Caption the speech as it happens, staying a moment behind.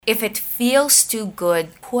If it feels too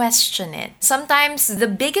good, question it. Sometimes the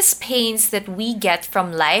biggest pains that we get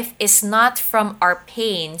from life is not from our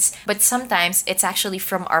pains, but sometimes it's actually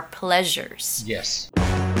from our pleasures. Yes.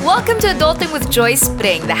 Welcome to Adulting with Joy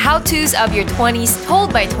Spring, the how-tos of your 20s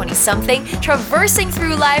told by 20-something, traversing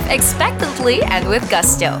through life expectantly and with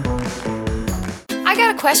gusto. I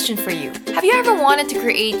got a question for you. Have you ever wanted to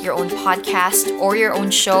create your own podcast or your own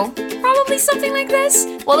show? Probably something like this?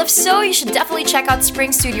 Well, if so, you should definitely check out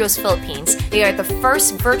Spring Studios Philippines. They are the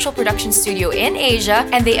first virtual production studio in Asia,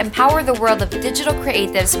 and they empower the world of digital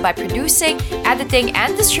creatives by producing, editing,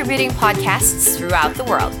 and distributing podcasts throughout the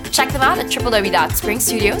world. Check them out at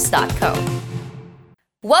www.springstudios.co.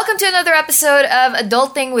 Welcome to another episode of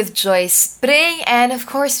Adulting with Joy Spring. And of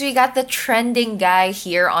course, we got the trending guy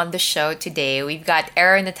here on the show today. We've got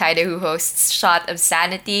Aaron Nataida, who hosts Shot of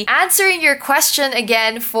Sanity, answering your question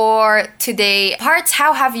again for today. Parts,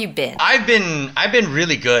 how have you been? I've been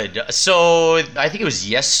really good. So I think it was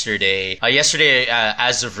yesterday.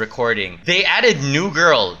 As of recording, they added New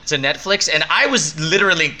Girl to Netflix, and I was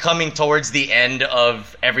literally coming towards the end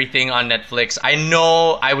of everything on Netflix. I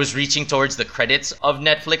know I was reaching towards the credits of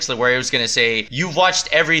Netflix, where I was gonna say, you've watched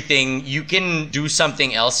everything, you can do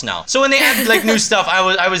something else now. So when they added new stuff,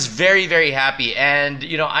 I was very, very happy. And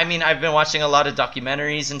I've been watching a lot of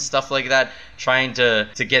documentaries and stuff like that, trying to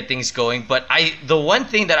get things going. But the one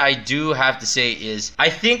thing that I do have to say is, I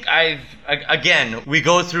think we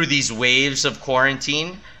go through these waves of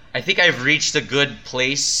quarantine. I think I've reached a good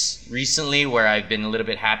place recently where I've been a little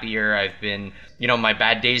bit happier. I've been, my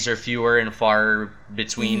bad days are fewer and far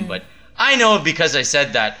between, but I know because I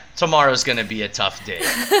said that tomorrow's gonna be a tough day.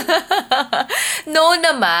 No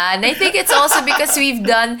naman. I think it's also because we've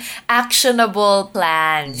done actionable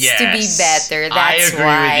plans to be better. That's why.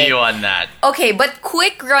 I agree with you on that. Okay, but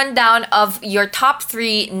quick rundown of your top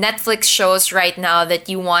 3 Netflix shows right now that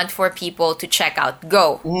you want for people to check out.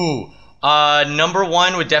 Go. Ooh. Number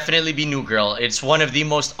 1 would definitely be New Girl. It's one of the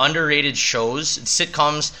most underrated shows,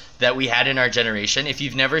 sitcoms that we had in our generation. If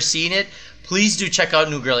you've never seen it, please do check out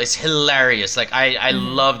New Girl. It's hilarious. I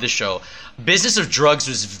love the show. Business of Drugs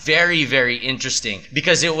was very, very interesting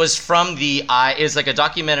because it was from it's like a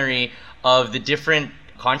documentary of the different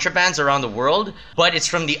contrabands around the world, but it's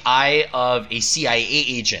from the eye of a CIA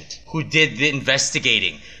agent who did the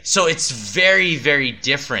investigating. So it's very, very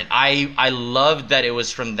different. I loved that it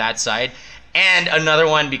was from that side. And another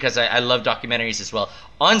one, because I love documentaries as well,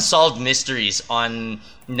 Unsolved Mysteries on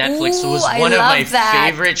Netflix was one of my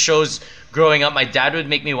favorite shows growing up. My dad would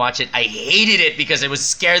make me watch it. I hated it because it was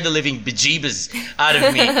scared the living bejeebas out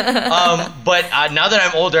of me. But now that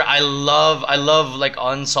I'm older, I love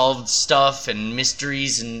unsolved stuff and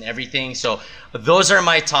mysteries and everything. So those are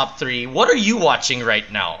my top 3. What are you watching right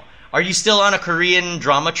now? Are you still on a Korean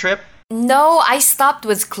drama trip? No, I stopped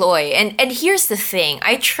with Chloe. And here's the thing.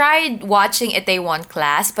 I tried watching Itaewon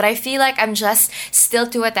Class, but I feel like I'm just still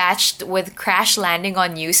too attached with Crash Landing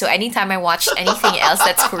on You. So anytime I watch anything else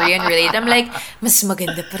that's Korean related, I'm like, mas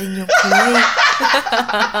maganda pa rin yung Chloe.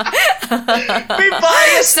 May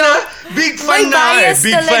bias na. Big fan na.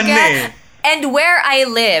 Big fan na. And where I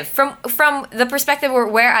live, from the perspective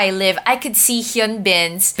where I live, I could see Hyun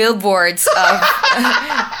Bin's billboards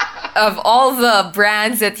of all the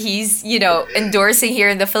brands that he's, endorsing here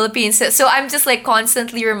in the Philippines. So I'm just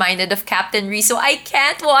constantly reminded of Captain Rhee. So I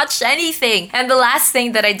can't watch anything. And the last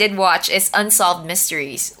thing that I did watch is Unsolved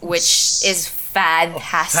Mysteries, which is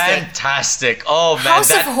fantastic. Fantastic. Oh, man. House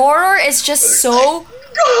of Horror is just so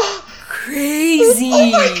crazy.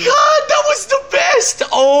 Oh my god, that was the best.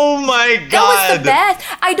 Oh my god. That was the best.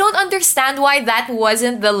 I don't understand why that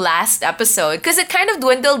wasn't the last episode, because it kind of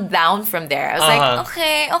dwindled down from there. I was like,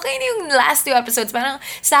 okay na yung last 2 episodes, parang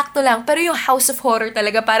sakto lang. Pero yung House of Horror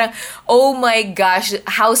talaga, parang, oh my gosh,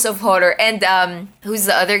 House of Horror. And who's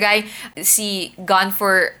the other guy? See, Gone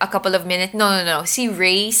for a Couple of Minutes. No. See,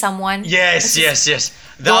 Ray someone. Yes.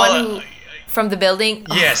 The one who, from the building?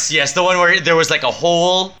 Yes. The one where there was a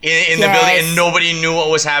hole in the building and nobody knew what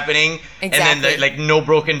was happening. Exactly. And then no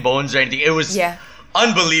broken bones or anything. It was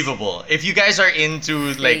unbelievable. If you guys are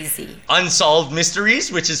into Unsolved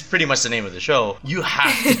Mysteries, which is pretty much the name of the show, you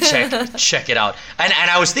have to check it out. And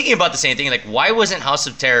I was thinking about the same thing, why wasn't House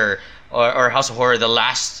of Terror or House of Horror the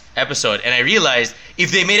last episode? And I realized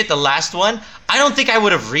if they made it the last one, I don't think I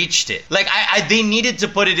would have reached it. They needed to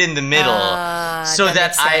put it in the middle so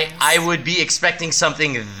that I would be expecting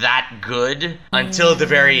something that good until the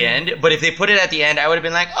very end. But if they put it at the end, I would have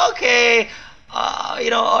been like, okay,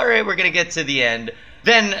 all right, we're gonna get to the end.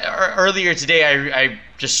 Then earlier today, I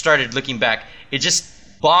just started looking back. It just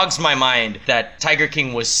bogs my mind that Tiger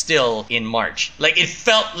King was still in March. Like, it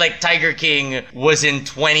felt like Tiger King was in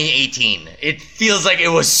 2018. It feels like it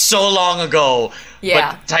was so long ago.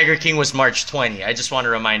 Yeah. But Tiger King was March 20. I just want to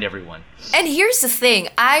remind everyone. And here's the thing.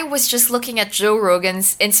 I was just looking at Joe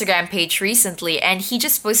Rogan's Instagram page recently, and he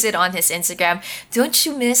just posted on his Instagram, "Don't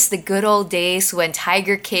you miss the good old days when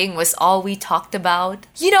Tiger King was all we talked about?"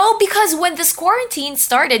 You know, because when this quarantine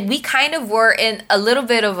started, we kind of were in a little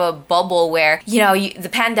bit of a bubble where, the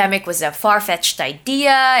pandemic was a far-fetched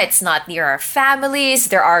idea. It's not near our families.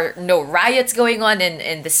 There are no riots going on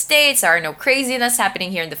in the States. There are no craziness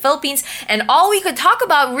happening here in the Philippines. And all we could talk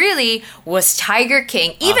about really was Tiger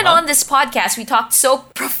King. Even on this podcast, we talked so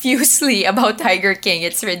profusely about Tiger King.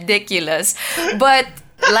 It's ridiculous. But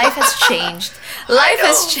life has changed. Life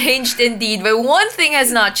has changed indeed. But one thing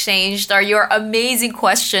has not changed are your amazing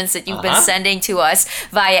questions that you've been sending to us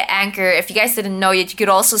via Anchor. If you guys didn't know yet, you could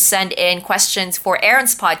also send in questions for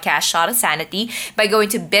Aaron's podcast, Shot of Sanity, by going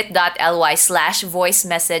to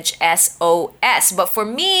bit.ly/voicemessageSOS. But for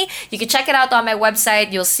me, you can check it out on my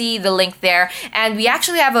website. You'll see the link there. And we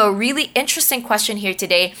actually have a really interesting question here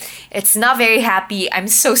today. It's not very happy. I'm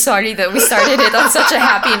so sorry that we started it on such a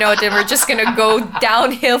happy note and we're just gonna go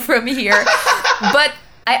downhill from here. But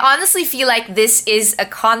I honestly feel like this is a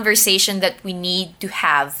conversation that we need to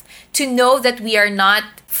have, to know that we are not,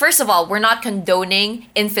 first of all, we're not condoning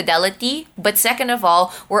infidelity, but second of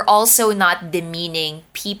all, we're also not demeaning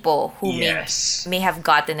people who may have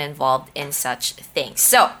gotten involved in such things.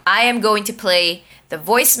 So I am going to play the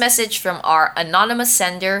voice message from our anonymous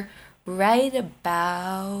sender right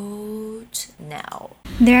about now.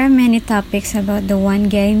 There are many topics about the one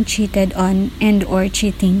getting cheated on and or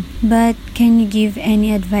cheating. But can you give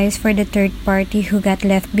any advice for the third party who got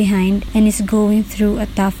left behind and is going through a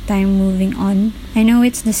tough time moving on? I know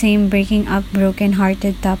it's the same breaking up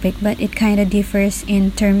broken-hearted topic, but it kinda differs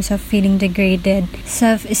in terms of feeling degraded,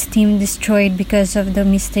 self-esteem destroyed because of the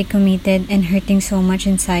mistake committed, and hurting so much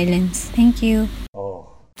in silence. Thank you.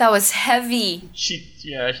 That was heavy.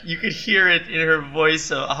 You could hear it in her voice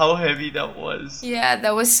how heavy that was. Yeah,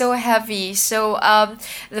 that was so heavy. So,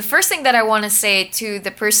 the first thing that I want to say to the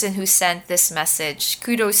person who sent this message,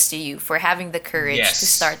 kudos to you for having the courage to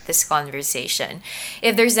start this conversation.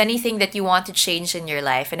 If there's anything that you want to change in your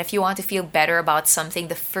life, and if you want to feel better about something,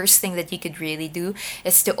 the first thing that you could really do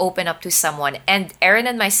is to open up to someone. And Aaron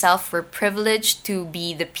and myself were privileged to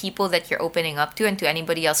be the people that you're opening up to, and to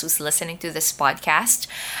anybody else who's listening to this podcast.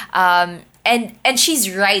 And she's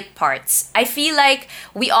right, Parts. I feel like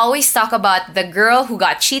we always talk about the girl who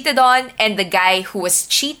got cheated on and the guy who was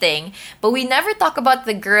cheating, but we never talk about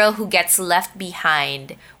the girl who gets left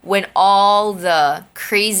behind when all the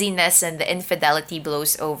craziness and the infidelity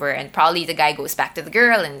blows over, and probably the guy goes back to the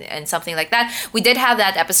girl and something like that. We did have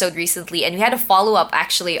that episode recently, and we had a follow-up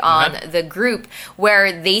actually on the group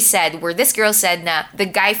where this girl said na the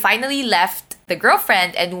guy finally left the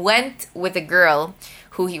girlfriend and went with the girl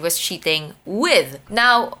who he was cheating with.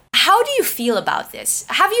 Now, how do you feel about this?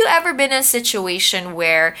 Have you ever been in a situation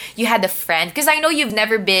where you had a friend? Because I know you've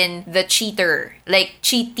never been the cheater, like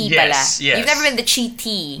cheatee pala. Yes. You've never been the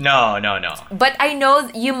cheatee. No. But I know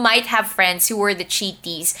you might have friends who were the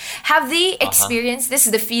cheatees. Have they experienced this,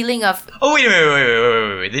 the feeling of... Oh,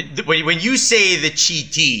 wait. When you say the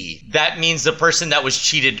cheatee, that means the person that was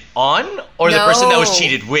cheated on or the person that was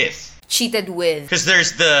cheated with? Cheated with. Because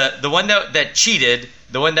there's the one that cheated,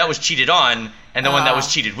 the one that was cheated on, and the one that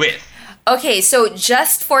was cheated with. Okay, so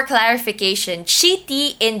just for clarification,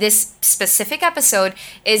 cheatee in this specific episode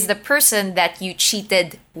is the person that you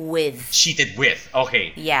cheated with. Cheated with,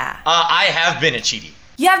 okay. Yeah. I have been a cheatee.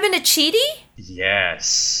 You have been a cheatee?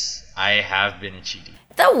 Yes, I have been a cheatee.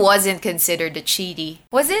 That wasn't considered a cheatee,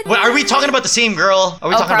 was it? Wait, are we talking about the same girl? Are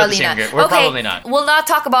we talking about the same girl? We're probably not. We'll not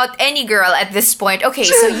talk about any girl at this point. Okay,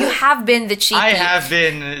 so you have been the cheatee. I have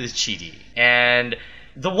been the cheatee. And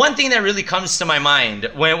the one thing that really comes to my mind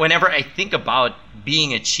whenever I think about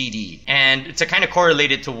being a cheatee, and to kind of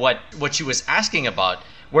correlate it to what she was asking about,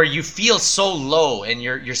 where you feel so low and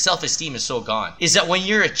your self-esteem is so gone, is that when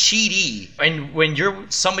you're a cheatee and when you're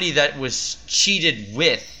somebody that was cheated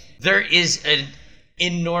with, there is an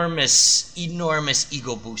enormous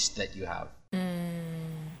ego boost that you have.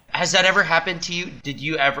 Has that ever happened to you?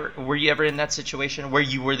 Were you ever in that situation where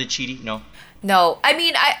you were the cheatee? No. I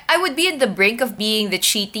mean, I would be in the brink of being the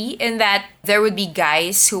cheatee in that there would be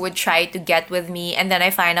guys who would try to get with me, and then I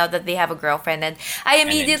find out that they have a girlfriend, and I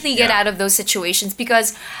immediately get out of those situations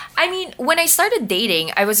because, I mean, when I started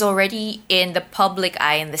dating, I was already in the public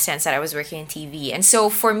eye in the sense that I was working in TV. And so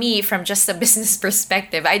for me, from just a business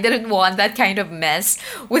perspective, I didn't want that kind of mess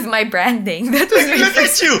with my branding. That was really Look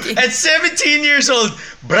at you! At 17 years old,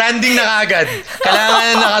 branding na agad.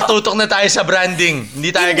 Kailangan nakatutok na tayo sa branding. Hindi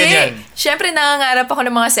tayo ganyan. Siyempre, nangangarap ako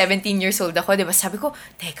ng mga 17 years old ako, diba? Sabi ko,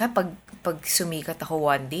 teka, pag sumikat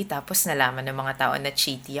ako one day, tapos nalaman ng mga tao na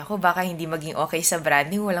cheaty ako, baka hindi maging okay sa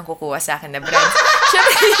branding, walang kukuha sa akin na brand.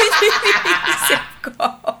 Siyempre, iniisip ko.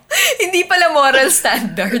 Hindi pala moral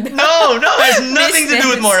standard. No, it has nothing to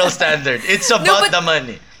do with moral standard. It's about the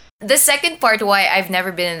money. The second part why I've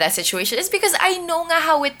never been in that situation is because I know nga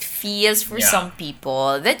how it feels for some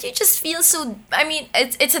people, that you just feel so, I mean,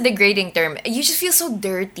 it's a degrading term. You just feel so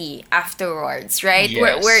dirty afterwards, right?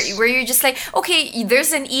 Yes. Where you're just like, okay,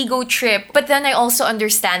 there's an ego trip, but then I also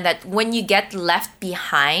understand that when you get left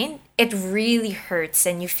behind, it really hurts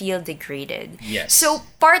and you feel degraded. Yes. So,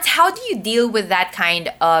 Parth, how do you deal with that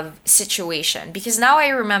kind of situation? Because now I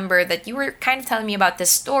remember that you were kind of telling me about this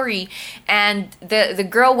story and the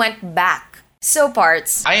girl went back. So,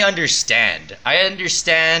 Parth. I understand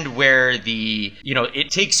where it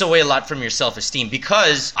takes away a lot from your self-esteem,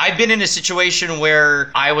 because I've been in a situation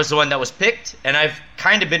where I was the one that was picked, and I've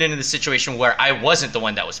kind of been in a situation where I wasn't the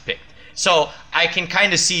one that was picked. So I can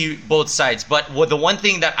kind of see both sides. But the one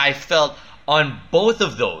thing that I felt on both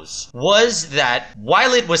of those was that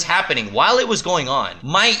while it was happening, while it was going on,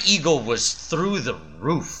 my ego was through the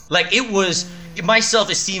roof. Like, my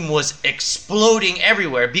self-esteem was exploding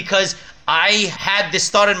everywhere, because I had this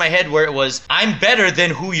thought in my head where it was, I'm better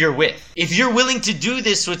than who you're with. If you're willing to do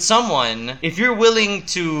this with someone, if you're willing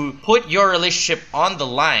to put your relationship on the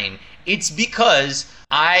line, it's because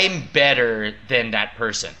I'm better than that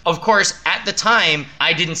person. Of course, at the time,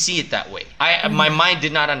 I didn't see it that way. My mind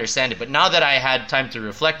did not understand it. But now that I had time to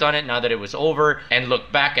reflect on it, now that it was over, and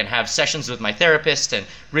look back and have sessions with my therapist and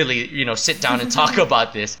really, sit down and talk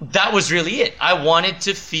about this, that was really it. I wanted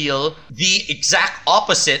to feel the exact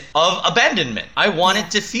opposite of abandonment. I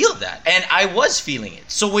wanted to feel that. And I was feeling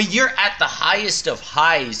it. So when you're at the highest of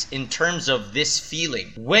highs in terms of this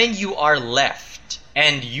feeling, when you are left,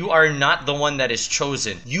 and you are not the one that is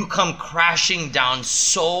chosen, you come crashing down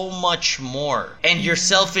so much more. And your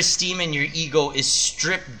self-esteem and your ego is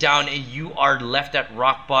stripped down, and you are left at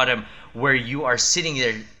rock bottom, where you are sitting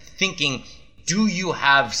there thinking, do you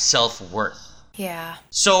have self-worth? Yeah.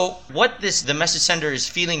 So what the message sender is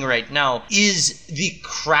feeling right now is the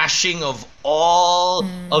crashing of all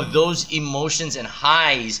of those emotions and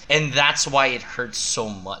highs, and that's why it hurts so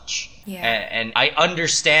much. Yeah. And I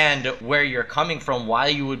understand where you're coming from, why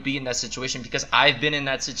you would be in that situation, because I've been in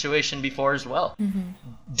that situation before as well.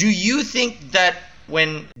 Do you think that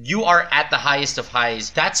when you are at the highest of highs,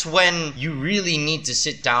 that's when you really need to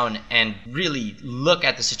sit down and really look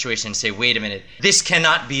at the situation and say, wait a minute, this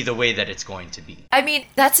cannot be the way that it's going to be? I mean,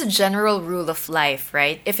 that's a general rule of life,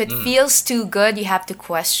 right? If it feels too good, you have to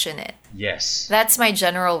question it. Yes. That's my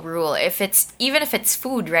general rule. Even if it's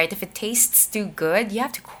food, right? If it tastes too good, you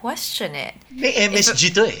have to question it. May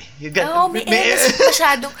MSG to eh. May MSG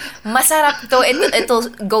masyadong masarap to. It'll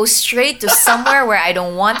go straight to somewhere where I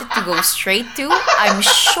don't want it to go straight to. I'm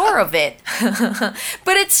sure of it.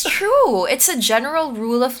 But it's true. It's a general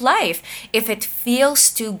rule of life. If it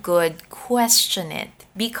feels too good, question it.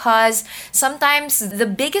 Because sometimes the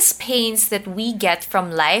biggest pains that we get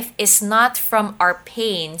from life is not from our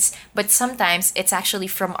pains, but sometimes it's actually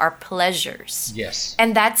from our pleasures. Yes.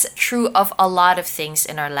 And that's true of a lot of things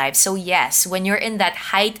in our lives. So yes, when you're in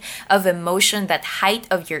that height of emotion, that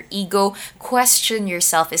height of your ego, question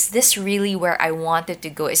yourself, is this really where I wanted to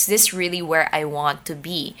go? Is this really where I want to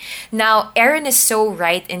be? Now, Aaron is so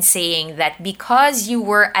right in saying that because you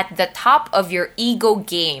were at the top of your ego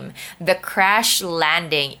game, the crash landing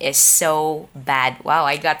is so bad. Wow,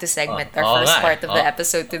 I got to segment our first part of the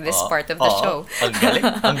episode to this part of the show.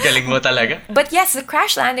 Ang galing mo talaga. But yes, the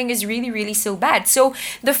crash landing is really, really so bad. So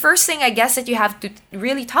the first thing I guess that you have to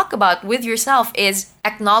really talk about with yourself is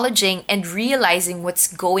acknowledging and realizing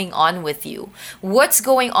what's going on with you. What's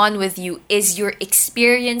going on with you is you're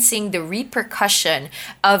experiencing the repercussion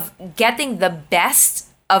of getting the best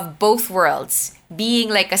of both worlds. Being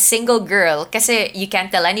like a single girl, kasi you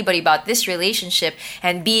can't tell anybody about this relationship,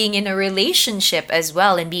 and being in a relationship as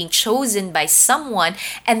well, and being chosen by someone,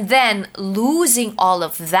 and then losing all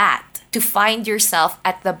of that to find yourself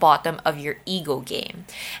at the bottom of your ego game.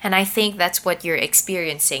 And I think that's what you're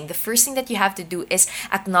experiencing. The first thing that you have to do is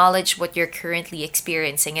acknowledge what you're currently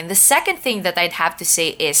experiencing. And the second thing that I'd have to say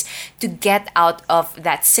is to get out of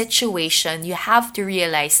that situation, you have to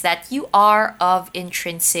realize that you are of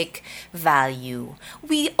intrinsic value.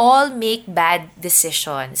 We all make bad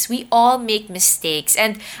decisions. We all make mistakes.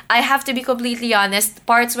 And I have to be completely honest,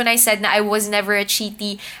 parts when I said na I was never a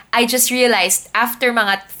cheaty, I just realized after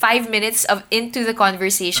mga 5 minutes of into the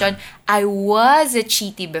conversation, I was a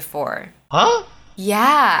cheaty before. Huh?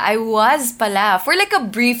 Yeah, I was pala. For like a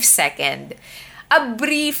brief second.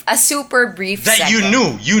 A super brief That second.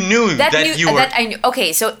 you knew that you were. That I knew.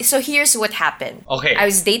 Okay, so here's what happened. Okay. I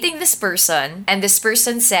was dating this person, and this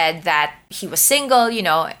person said that he was single,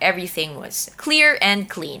 everything was clear and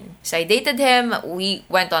clean. So I dated him. We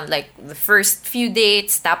went on like the first few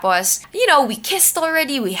dates. Tapos, we kissed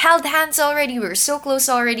already. We held hands already. We were so close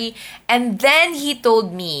already. And then he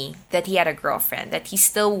told me that he had a girlfriend, that he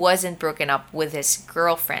still wasn't broken up with his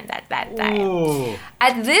girlfriend at that time. Ooh.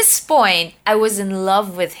 At this point, I was in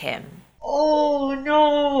love with him. Oh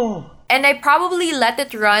no. And I probably let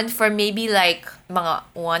it run for maybe like mga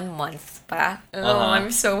 1 month pa. Oh,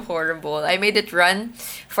 I'm so horrible. I made it run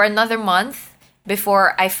for another month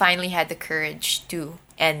before I finally had the courage to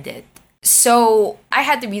end it. So I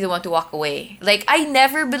had to be the one to walk away. Like, I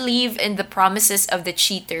never believe in the promises of the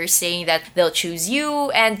cheaters saying that they'll choose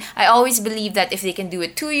you. And I always believe that if they can do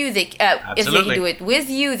it to you, if they can do it with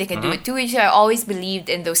you, they can do it to you. I always believed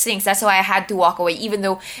in those things. That's why I had to walk away, even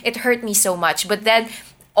though it hurt me so much. But then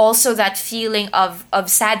also that feeling of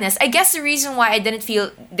sadness. I guess the reason why I didn't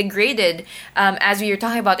feel degraded, as we were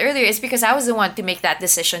talking about earlier, is because I was the one to make that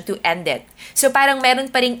decision to end it. So parang meron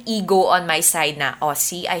pa ring ego on my side na,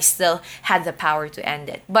 see, I still had the power to end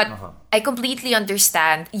it. But I completely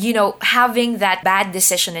understand, having that bad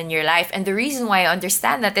decision in your life. And the reason why I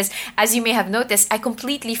understand that is, as you may have noticed, I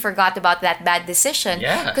completely forgot about that bad decision.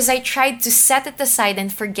 Because I tried to set it aside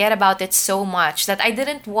and forget about it so much that I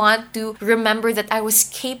didn't want to remember that I was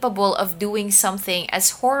capable of doing something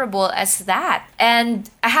as horrible as that. And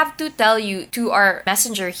I have to tell you, to our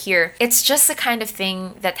messenger here, it's just the kind of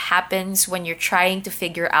thing that happens when you're trying to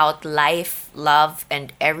figure out life, love,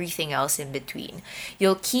 and everything else in between.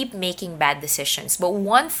 You'll keep making bad decisions. But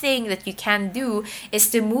one thing that you can do is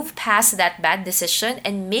to move past that bad decision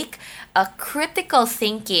and make a critical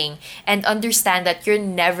thinking and understand that you're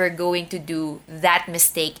never going to do that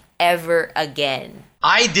mistake ever again.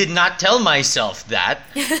 I did not tell myself that.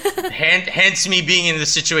 Hence me being in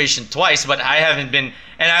this situation twice, but I haven't been,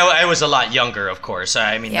 and I was a lot younger, of course.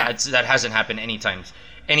 I mean, that hasn't happened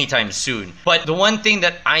anytime soon. But the one thing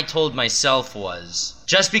that I told myself was,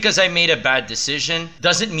 just because I made a bad decision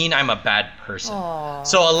doesn't mean I'm a bad person. Aww.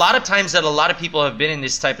 So a lot of times that a lot of people have been in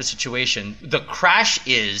this type of situation, the crash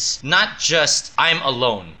is not just I'm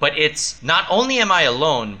alone, but it's not only am I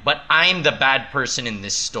alone, but I'm the bad person in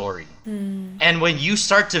this story. And when you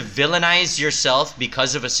start to villainize yourself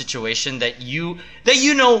because of a situation that you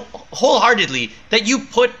know wholeheartedly that you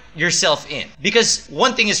put yourself in. Because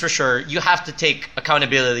one thing is for sure, you have to take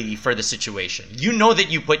accountability for the situation. You know that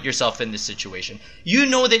you put yourself in this situation. You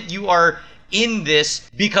know that you are in this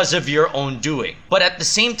because of your own doing. But at the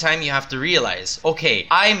same time, you have to realize, okay,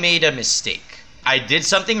 I made a mistake. I did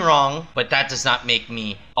something wrong, but that does not make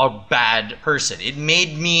me a bad person. It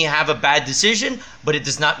made me have a bad decision, but it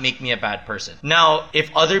does not make me a bad person. Now, if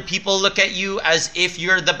other people look at you as if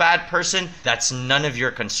you're the bad person, that's none of your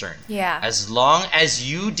concern. Yeah. As long as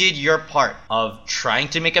you did your part of trying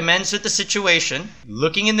to make amends with the situation,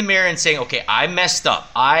 looking in the mirror and saying, okay, I messed up.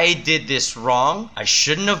 I did this wrong. I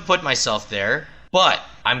shouldn't have put myself there. But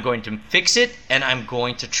I'm going to fix it, and I'm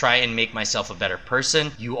going to try and make myself a better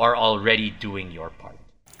person. You are already doing your part.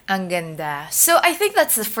 Ang ganda. So I think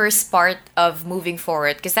that's the first part of moving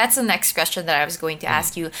forward, because that's the next question that I was going to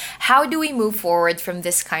ask you. How do we move forward from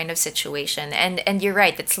this kind of situation? And you're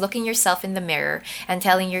right, it's looking yourself in the mirror and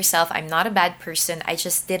telling yourself, I'm not a bad person, I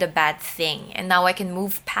just did a bad thing. And now I can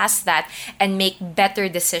move past that and make better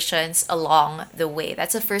decisions along the way.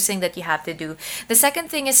 That's the first thing that you have to do. The second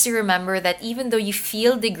thing is to remember that even though you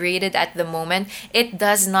feel degraded at the moment, it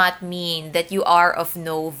does not mean that you are of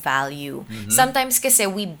no value. Sometimes kasi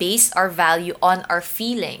we base our value on our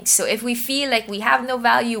feelings. So if we feel like we have no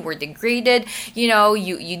value, we're degraded, you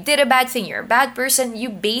did a bad thing, you're a bad person, you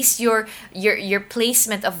base your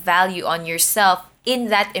placement of value on yourself in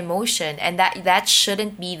that emotion, and that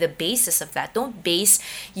shouldn't be the basis of that. Don't base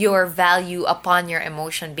your value upon your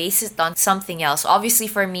emotion. Base it on something else. Obviously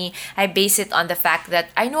for me, I base it on the fact that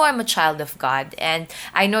I know I'm a child of God, and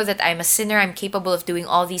I know that I'm a sinner. I'm capable of doing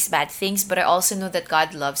all these bad things, but I also know that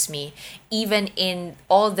God loves me. Even in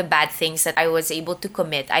all the bad things that I was able to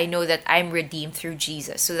commit, I know that I'm redeemed through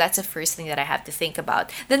Jesus. So that's the first thing that I have to think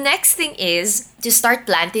about. The next thing is to start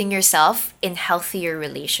planting yourself in healthier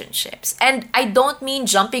relationships. And I don't mean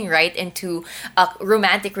jumping right into a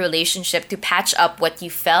romantic relationship to patch up what you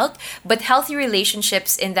felt, but healthy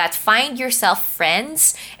relationships in that find yourself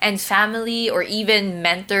friends and family, or even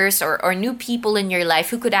mentors, or new people in your life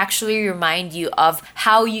who could actually remind you of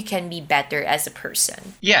how you can be better as a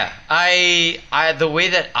person. Yeah, I the way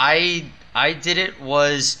that I did it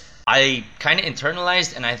was I kind of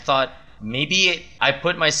internalized, and I thought maybe I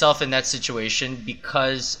put myself in that situation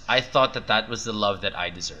because I thought that was the love that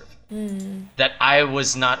I deserve. That I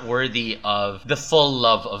was not worthy of the full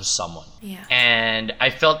love of someone. Yeah. And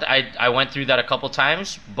I felt I went through that a couple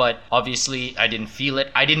times, but obviously I didn't feel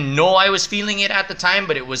it. I didn't know I was feeling it at the time,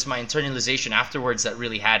 but it was my internalization afterwards that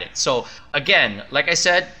really had it. So again, like I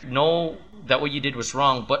said, know that what you did was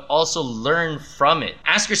wrong, but also learn from it.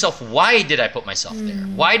 Ask yourself, why did I put myself there?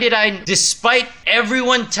 Why did I, despite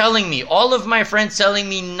everyone telling me, all of my friends telling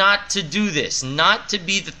me not to do this, not to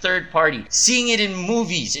be the third party, seeing it in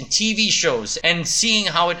movies and TV shows and seeing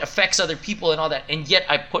how it affects other people and all that, and yet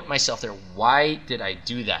I put myself there. Why did I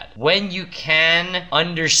do that? When you can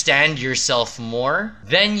understand yourself more,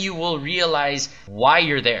 then you will realize why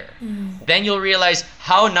you're there. Then you'll realize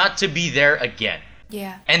how not to be there again.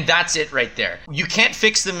 Yeah. And that's it right there. You can't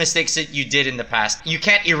fix the mistakes that you did in the past. You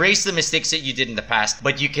can't erase the mistakes that you did in the past,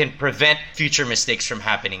 but you can prevent future mistakes from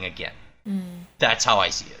happening again. That's how I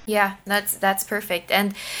see it. Yeah, that's perfect.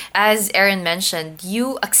 And as Aaron mentioned,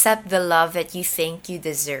 you accept the love that you think you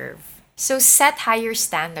deserve. So set higher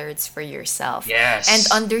standards for yourself. Yes. And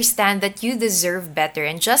understand that you deserve better.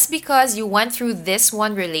 And just because you went through this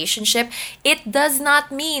one relationship, it does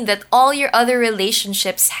not mean that all your other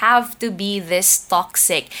relationships have to be this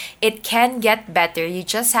toxic. It can get better. You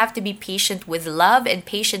just have to be patient with love and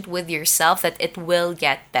patient with yourself that it will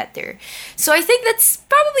get better. So I think that's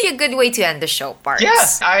probably a good way to end the show, Parks. Yeah,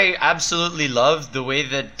 I absolutely love the way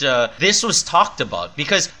that this was talked about.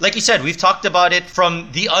 Because, like you said, we've talked about it from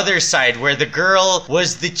the other side, where the girl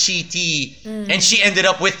was the cheatee and she ended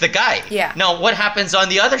up with the guy. Yeah. Now, what happens on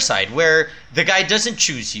the other side, where the guy doesn't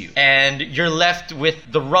choose you and you're left with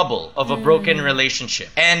the rubble of a broken relationship?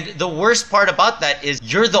 And the worst part about that is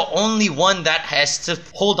you're the only one that has to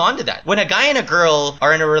hold on to that. When a guy and a girl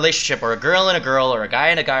are in a relationship, or a girl and a girl, or a guy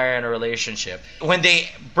and a guy are in a relationship, when they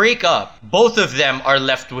break up, both of them are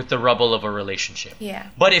left with the rubble of a relationship. Yeah.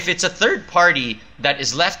 But if it's a third party that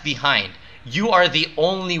is left behind, you are the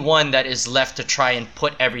only one that is left to try and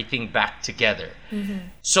put everything back together.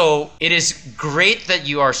 So it is great that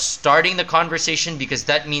you are starting the conversation, because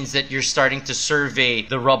that means that you're starting to survey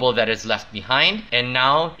the rubble that is left behind, and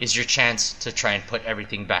now is your chance to try and put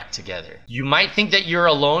everything back together. You might think that you're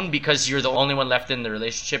alone because you're the only one left in the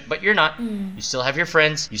relationship, but you're not. You still have your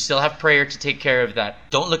friends. You still have prayer to take care of that.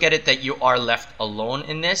 Don't look at it that you are left alone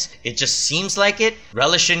in this. It just seems like it.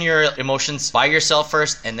 Relish in your emotions by yourself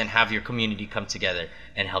first, and then have your community come together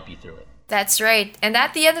and help you through it. That's right. And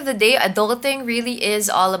at the end of the day, adulting really is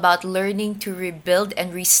all about learning to rebuild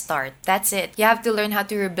and restart. That's it. You have to learn how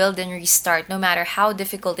to rebuild and restart, no matter how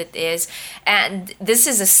difficult it is. And this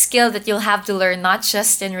is a skill that you'll have to learn not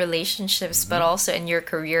just in relationships, but also in your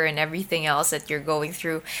career and everything else that you're going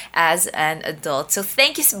through as an adult. So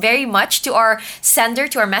thank you very much to our sender,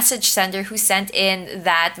 to our message sender who sent in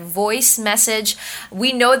that voice message.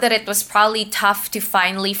 We know that it was probably tough to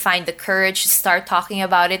finally find the courage to start talking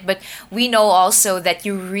about it, but we know also that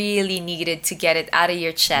you really needed to get it out of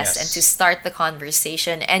your chest and to start the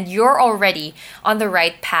conversation. And you're already on the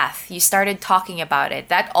right path. You started talking about it.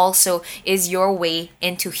 That also is your way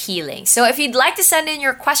into healing. So if you'd like to send in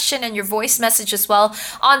your question and your voice message as well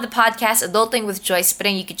on the podcast, Adulting with Joy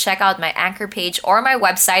Spring, you could check out my Anchor page or my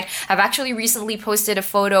website. I've actually recently posted a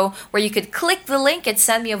photo where you could click the link and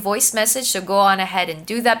send me a voice message. So go on ahead and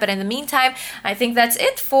do that. But in the meantime, I think that's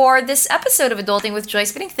it for this episode of Adulting with Joy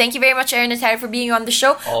Spring. Thank you very much, Aaron and Tyler, for being on the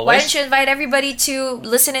show. Always. Why don't you invite everybody to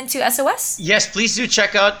listen into SOS? Yes, please do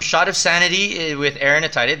check out Shot of Sanity with Aaron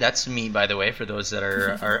Atayde. That's me, by the way, for those that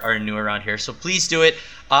are new around here. So please do it.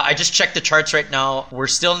 I just checked the charts right now. We're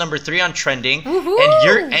still number 3 on trending,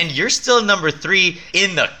 Woohoo! and you're still number 3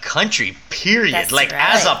 in the country. Period. That's like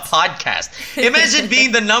right. as a podcast. Imagine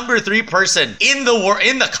being the number 3 person in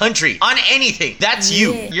the country on anything. That's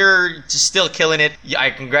you. Yeah. You're just still killing it. I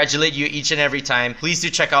congratulate you each and every time. Please do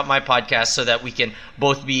check out my podcast so that we can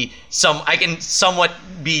both be I can somewhat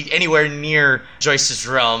be anywhere near Joyce's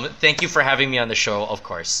realm. Thank you for having me on the show, of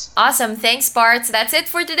course. Awesome. Thanks, Bart. That's it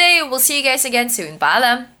for today. We'll see you guys again soon.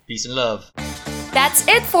 Paalam. Peace and love. That's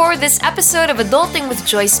it for this episode of Adulting with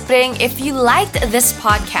Joyce Spring. If you liked this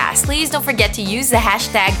podcast, please don't forget to use the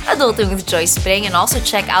hashtag Adulting with Joyce Spring and also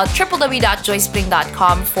check out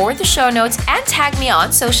www.joyspring.com for the show notes and tag me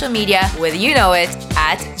on social media with you know it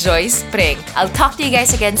at Joyce Spring. I'll talk to you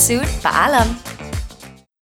guys again soon. Paalam!